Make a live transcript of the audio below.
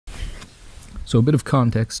So a bit of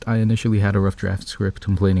context, I initially had a rough draft script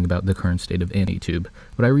complaining about the current state of AniTube,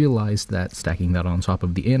 but I realized that stacking that on top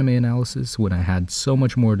of the anime analysis when I had so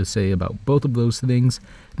much more to say about both of those things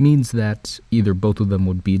means that either both of them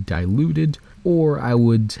would be diluted, or I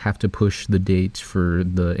would have to push the date for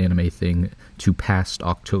the anime thing to past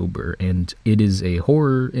October, and it is a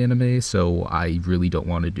horror anime, so I really don't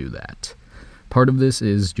want to do that. Part of this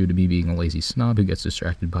is due to me being a lazy snob who gets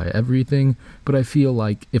distracted by everything, but I feel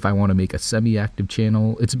like if I want to make a semi-active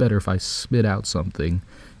channel, it's better if I spit out something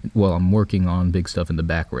while I'm working on big stuff in the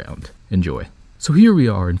background. Enjoy. So here we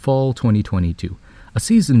are in fall 2022, a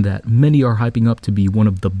season that many are hyping up to be one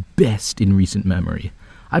of the best in recent memory.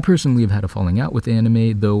 I personally have had a falling out with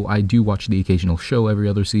anime, though I do watch the occasional show every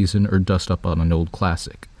other season or dust up on an old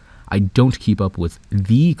classic. I don't keep up with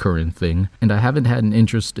the current thing, and I haven't had an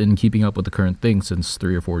interest in keeping up with the current thing since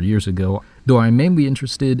 3 or 4 years ago. Though I'm mainly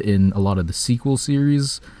interested in a lot of the sequel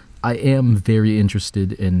series, I am very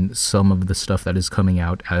interested in some of the stuff that is coming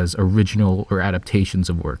out as original or adaptations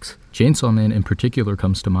of works. Chainsaw Man in particular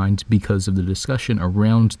comes to mind because of the discussion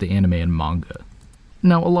around the anime and manga.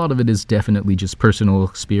 Now, a lot of it is definitely just personal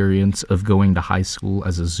experience of going to high school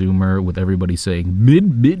as a Zoomer with everybody saying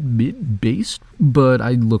mid-based, but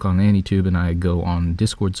I look on AniTube and I go on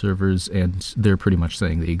Discord servers and they're pretty much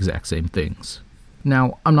saying the exact same things.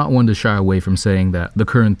 Now, I'm not one to shy away from saying that the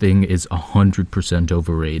current thing is 100%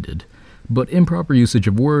 overrated, but improper usage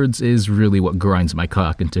of words is really what grinds my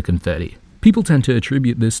cock into confetti. People tend to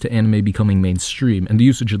attribute this to anime becoming mainstream, and the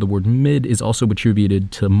usage of the word mid is also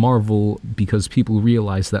attributed to Marvel because people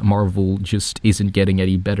realize that Marvel just isn't getting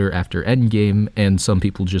any better after Endgame, and some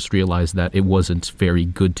people just realize that it wasn't very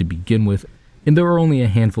good to begin with, and there are only a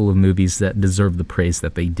handful of movies that deserve the praise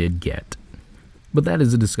that they did get. But that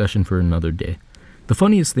is a discussion for another day. The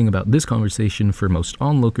funniest thing about this conversation for most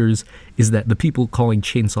onlookers is that the people calling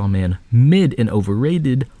Chainsaw Man mid and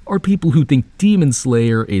overrated are people who think Demon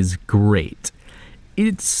Slayer is great.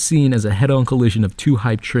 It's seen as a head-on collision of two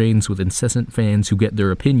hype trains with incessant fans who get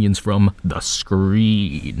their opinions from the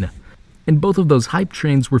screen. And both of those hype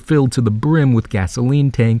trains were filled to the brim with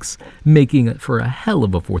gasoline tanks, making it for a hell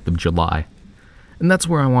of a 4th of July. And that's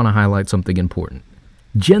where I want to highlight something important.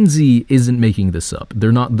 Gen Z isn't making this up.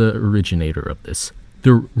 They're not the originator of this.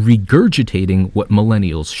 They're regurgitating what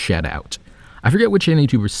millennials shed out. I forget which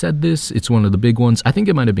AniTuber said this, it's one of the big ones. I think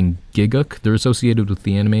it might have been Giguk. They're associated with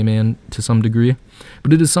the Anime Man to some degree.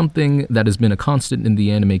 But it is something that has been a constant in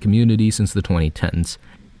the anime community since the 2010s.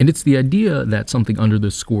 And it's the idea that something under the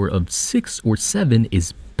score of 6 or 7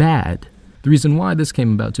 is bad. The reason why this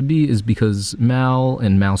came about to be is because Mal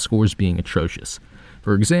and Mal scores being atrocious.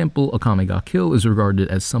 For example, Akame ga Kill is regarded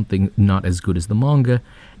as something not as good as the manga,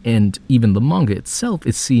 and even the manga itself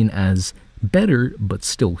is seen as better but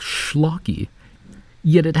still schlocky.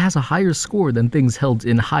 Yet it has a higher score than things held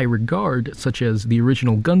in high regard, such as the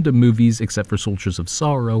original Gundam movies except for Soldiers of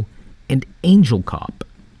Sorrow, and Angel Cop.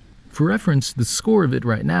 For reference, the score of it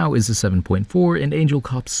right now is a 7.4, and Angel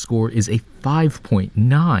Cop's score is a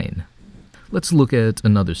 5.9. Let's look at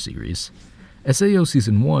another series. SAO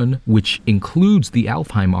Season 1, which includes the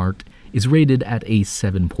Alfheim arc, is rated at a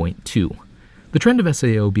 7.2. The trend of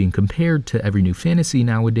SAO being compared to every new fantasy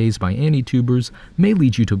nowadays by AniTubers may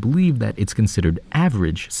lead you to believe that it's considered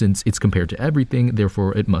average since it's compared to everything,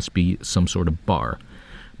 therefore it must be some sort of bar.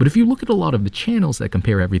 But if you look at a lot of the channels that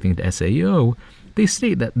compare everything to SAO, they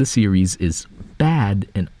state that the series is bad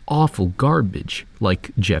and awful garbage,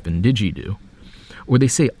 like Jeff and Digi do. Or they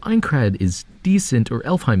say Aincrad is decent or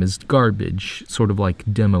Elfheim is garbage, sort of like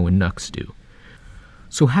Demo and Nux do.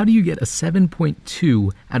 So how do you get a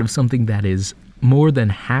 7.2 out of something that is more than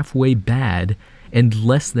halfway bad and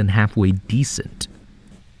less than halfway decent?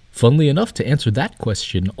 Funnily enough, to answer that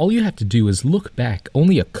question, all you have to do is look back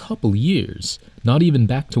only a couple years, not even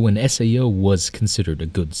back to when SAO was considered a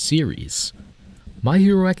good series. My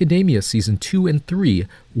Hero Academia Season 2 and 3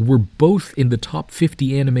 were both in the top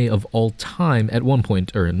 50 anime of all time at one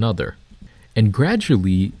point or another. And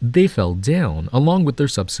gradually, they fell down, along with their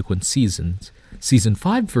subsequent seasons. Season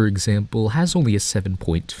 5, for example, has only a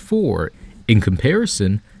 7.4. In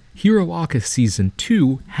comparison, Hero Aka Season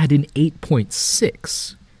 2 had an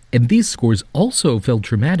 8.6. And these scores also fell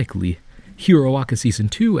dramatically. Hero Aka Season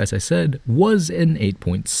 2, as I said, was an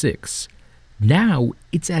 8.6. Now,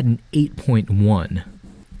 it's at an 8.1.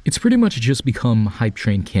 It's pretty much just become hype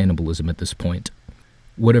train cannibalism at this point.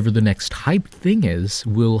 Whatever the next hype thing is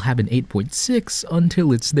will have an 8.6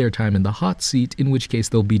 until it's their time in the hot seat, in which case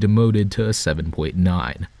they'll be demoted to a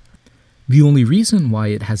 7.9. The only reason why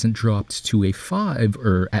it hasn't dropped to a 5,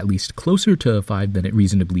 or at least closer to a 5 than it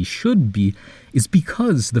reasonably should be, is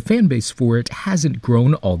because the fanbase for it hasn't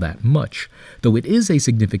grown all that much, though it is a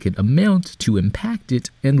significant amount to impact it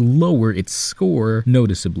and lower its score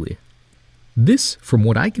noticeably. This, from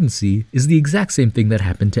what I can see, is the exact same thing that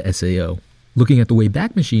happened to SAO. Looking at the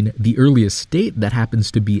Wayback Machine, the earliest date that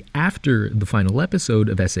happens to be after the final episode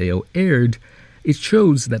of SAO aired, it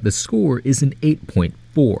shows that the score is an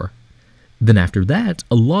 8.4. Then after that,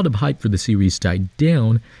 a lot of hype for the series died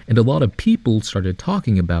down, and a lot of people started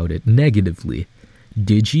talking about it negatively.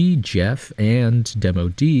 Digi, Jeff, and Demo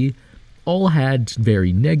D all had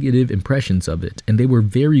very negative impressions of it, and they were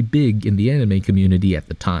very big in the anime community at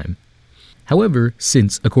the time. However,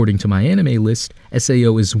 since, according to my anime list,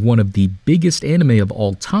 SAO is one of the biggest anime of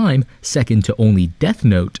all time, second to only Death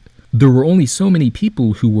Note, there were only so many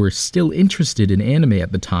people who were still interested in anime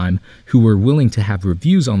at the time who were willing to have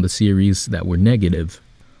reviews on the series that were negative.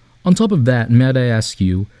 On top of that, might I ask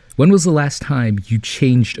you, when was the last time you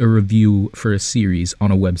changed a review for a series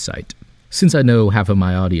on a website? Since I know half of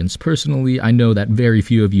my audience personally, I know that very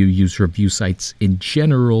few of you use review sites in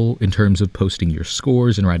general in terms of posting your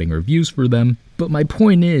scores and writing reviews for them, but my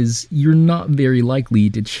point is, you're not very likely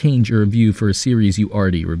to change a review for a series you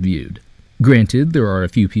already reviewed. Granted, there are a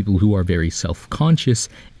few people who are very self-conscious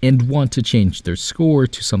and want to change their score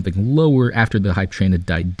to something lower after the hype train had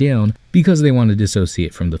died down because they want to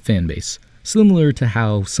dissociate from the fanbase. Similar to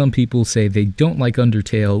how some people say they don't like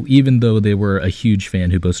Undertale even though they were a huge fan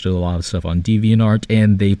who posted a lot of stuff on DeviantArt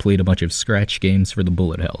and they played a bunch of scratch games for the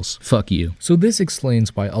bullet hells. Fuck you. So this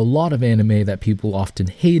explains why a lot of anime that people often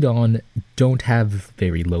hate on don't have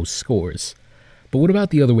very low scores. But what about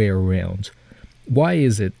the other way around? Why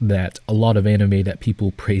is it that a lot of anime that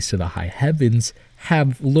people praise to the high heavens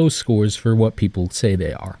have low scores for what people say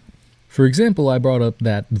they are? For example, I brought up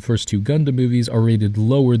that the first 2 Gundam movies are rated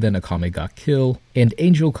lower than Akame ga Kill, and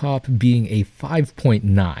Angel Cop being a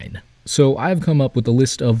 5.9. So I've come up with a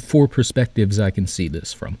list of 4 perspectives I can see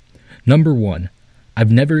this from. Number 1,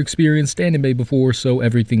 I've never experienced anime before, so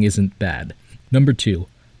everything isn't bad. Number 2,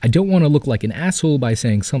 I don't want to look like an asshole by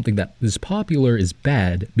saying something that is popular is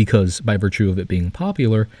bad, because by virtue of it being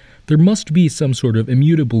popular, there must be some sort of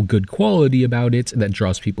immutable good quality about it that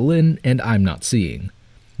draws people in, and I'm not seeing.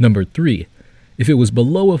 Number 3, if it was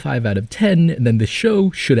below a 5 out of 10, then the show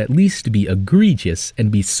should at least be egregious and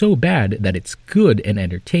be so bad that it's good and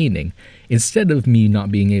entertaining, instead of me not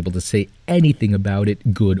being able to say anything about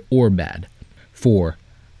it, good or bad. 4,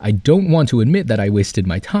 I don't want to admit that I wasted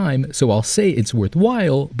my time, so I'll say it's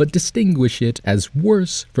worthwhile, but distinguish it as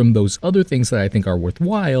worse from those other things that I think are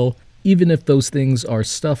worthwhile, even if those things are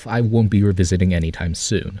stuff I won't be revisiting anytime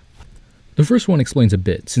soon. The first one explains a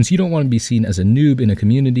bit, since you don't want to be seen as a noob in a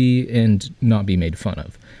community and not be made fun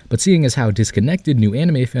of. But seeing as how disconnected new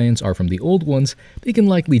anime fans are from the old ones, they can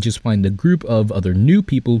likely just find a group of other new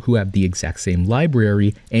people who have the exact same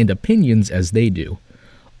library and opinions as they do.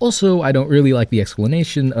 Also, I don't really like the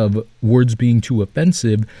explanation of words being too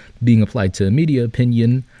offensive being applied to media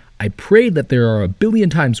opinion. I pray that there are a billion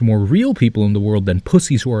times more real people in the world than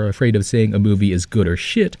pussies who are afraid of saying a movie is good or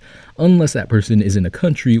shit, unless that person is in a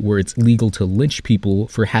country where it's legal to lynch people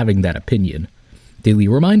for having that opinion. Daily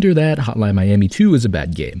reminder that Hotline Miami 2 is a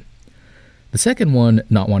bad game. The second one,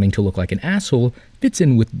 not wanting to look like an asshole, fits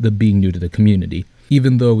in with the being new to the community.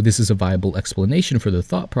 Even though this is a viable explanation for the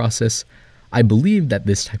thought process, I believe that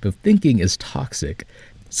this type of thinking is toxic.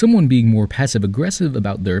 Someone being more passive-aggressive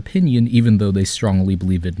about their opinion, even though they strongly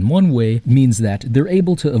believe it in one way, means that they're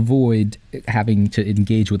able to avoid having to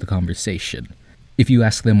engage with the conversation. If you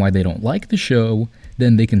ask them why they don't like the show,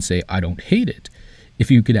 then they can say, I don't hate it.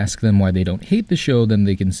 If you could ask them why they don't hate the show, then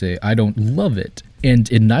they can say, I don't love it.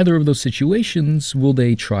 And in neither of those situations will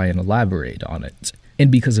they try and elaborate on it. And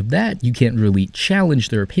because of that, you can't really challenge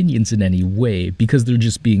their opinions in any way, because they're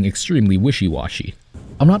just being extremely wishy-washy.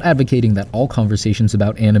 I'm not advocating that all conversations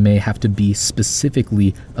about anime have to be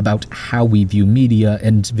specifically about how we view media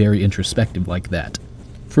and very introspective like that.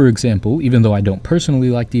 For example, even though I don't personally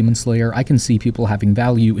like Demon Slayer, I can see people having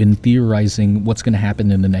value in theorizing what's going to happen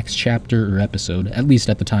in the next chapter or episode, at least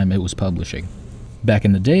at the time it was publishing. Back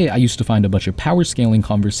in the day, I used to find a bunch of power scaling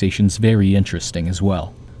conversations very interesting as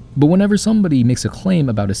well. But whenever somebody makes a claim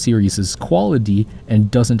about a series' quality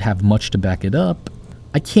and doesn't have much to back it up,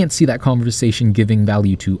 I can't see that conversation giving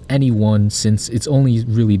value to anyone, since it's only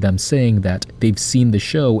really them saying that they've seen the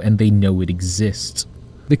show and they know it exists.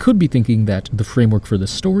 They could be thinking that the framework for the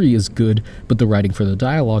story is good, but the writing for the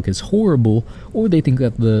dialogue is horrible, or they think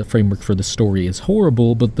that the framework for the story is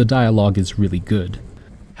horrible, but the dialogue is really good.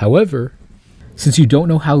 However, since you don't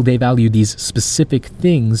know how they value these specific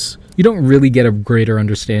things, You don't really get a greater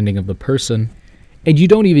understanding of the person, and you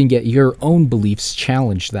don't even get your own beliefs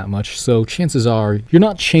challenged that much, so chances are you're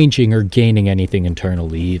not changing or gaining anything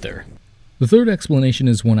internally either. The third explanation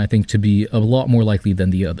is one I think to be a lot more likely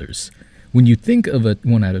than the others. When you think of a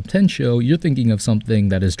 1 out of 10 show, you're thinking of something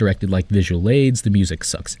that is directed like visual aids, the music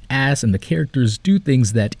sucks ass, and the characters do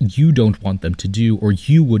things that you don't want them to do or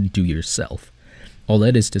you wouldn't do yourself. All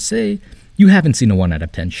that is to say, you haven't seen a 1 out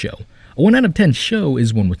of 10 show. A 1 out of 10 show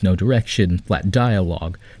is one with no direction, flat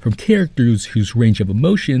dialogue, from characters whose range of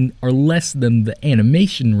emotion are less than the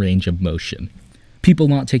animation range of motion. People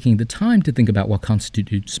not taking the time to think about what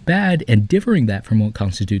constitutes bad and differing that from what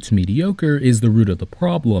constitutes mediocre is the root of the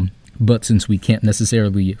problem. But since we can't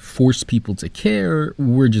necessarily force people to care,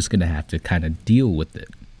 we're just going to have to kind of deal with it.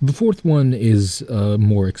 The fourth one is a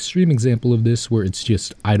more extreme example of this, where it's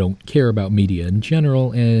just, I don't care about media in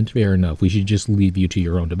general, and fair enough, we should just leave you to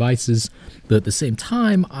your own devices. But at the same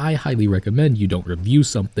time, I highly recommend you don't review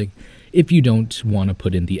something if you don't want to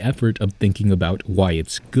put in the effort of thinking about why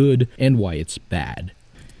it's good and why it's bad.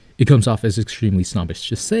 It comes off as extremely snobbish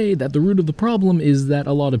to say that the root of the problem is that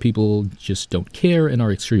a lot of people just don't care and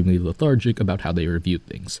are extremely lethargic about how they review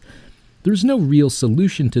things. There's no real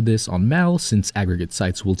solution to this on Mal, since aggregate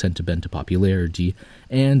sites will tend to bend to popularity,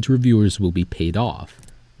 and reviewers will be paid off.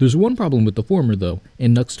 There's one problem with the former though,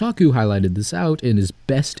 and Nuxtaku highlighted this out in his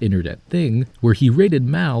Best Internet Thing, where he rated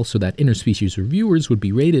Mal so that interspecies reviewers would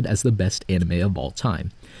be rated as the best anime of all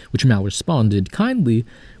time, which Mal responded kindly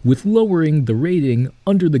with lowering the rating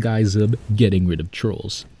under the guise of getting rid of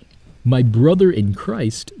trolls. My brother in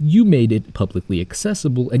Christ, you made it publicly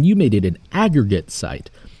accessible and you made it an aggregate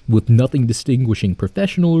site, with nothing distinguishing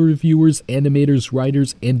professional reviewers, animators,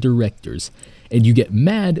 writers, and directors. And you get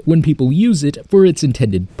mad when people use it for its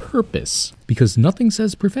intended purpose, because nothing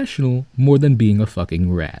says professional more than being a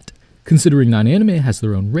fucking rat. Considering 9anime has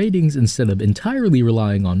their own ratings instead of entirely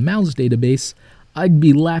relying on Mal's database, I'd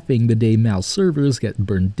be laughing the day Mal's servers get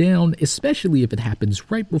burned down, especially if it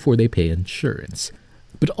happens right before they pay insurance.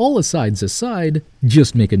 But all asides aside,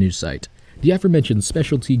 just make a new site. The aforementioned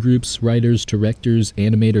specialty groups, writers, directors,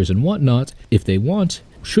 animators, and whatnot, if they want,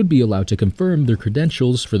 should be allowed to confirm their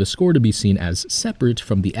credentials for the score to be seen as separate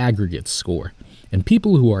from the aggregate score. And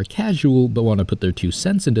people who are casual but want to put their 2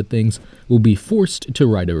 cents into things will be forced to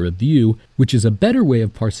write a review, which is a better way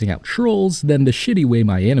of parsing out trolls than the shitty way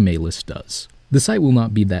my anime list does. The site will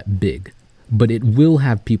not be that big, but it will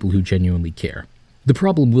have people who genuinely care. The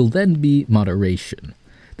problem will then be moderation.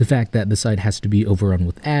 The fact that the site has to be overrun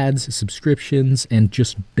with ads, subscriptions, and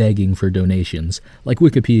just begging for donations, like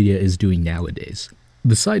Wikipedia is doing nowadays.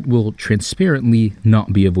 The site will transparently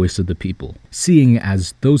not be a voice of the people, seeing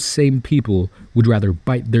as those same people would rather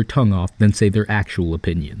bite their tongue off than say their actual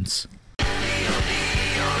opinions.